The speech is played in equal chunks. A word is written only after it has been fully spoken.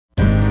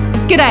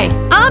G'day,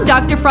 I'm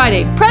Dr.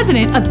 Friday,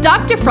 president of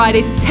Dr.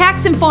 Friday's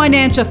Tax and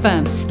Financial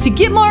Firm. To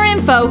get more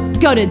info,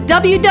 go to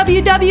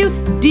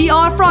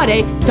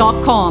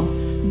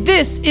www.drfriday.com.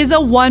 This is a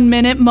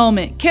 1-minute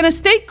moment. Can a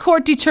state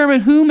court determine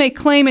who may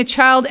claim a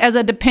child as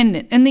a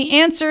dependent? And the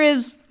answer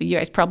is, you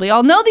guys probably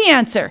all know the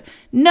answer.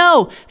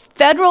 No.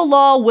 Federal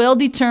law will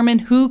determine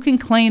who can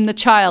claim the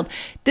child.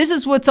 This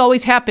is what's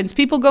always happens.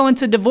 People go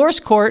into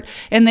divorce court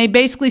and they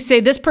basically say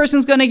this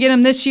person's going to get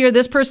him this year,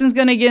 this person's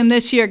going to get him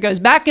this year. It goes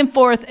back and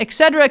forth, et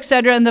cetera, et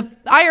cetera. And the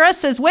IRS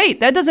says, wait,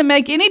 that doesn't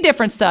make any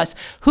difference to us.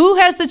 Who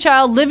has the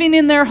child living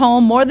in their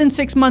home more than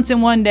 6 months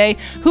in one day?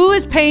 Who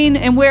is paying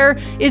and where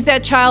is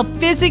that child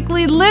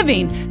physically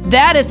living?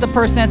 That is the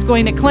person that's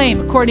going to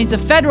claim according to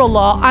federal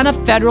law on a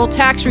federal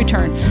tax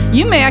return.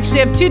 You may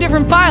actually have 2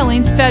 different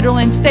filings, federal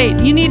and state.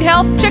 You need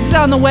help? Check us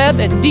out on the web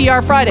at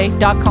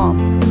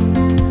drfriday.com.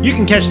 You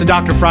can catch the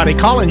Dr. Friday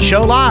call-in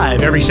show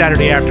live every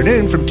Saturday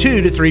afternoon from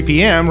 2 to 3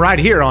 p.m. right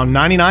here on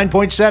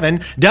 99.7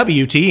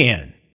 WTN.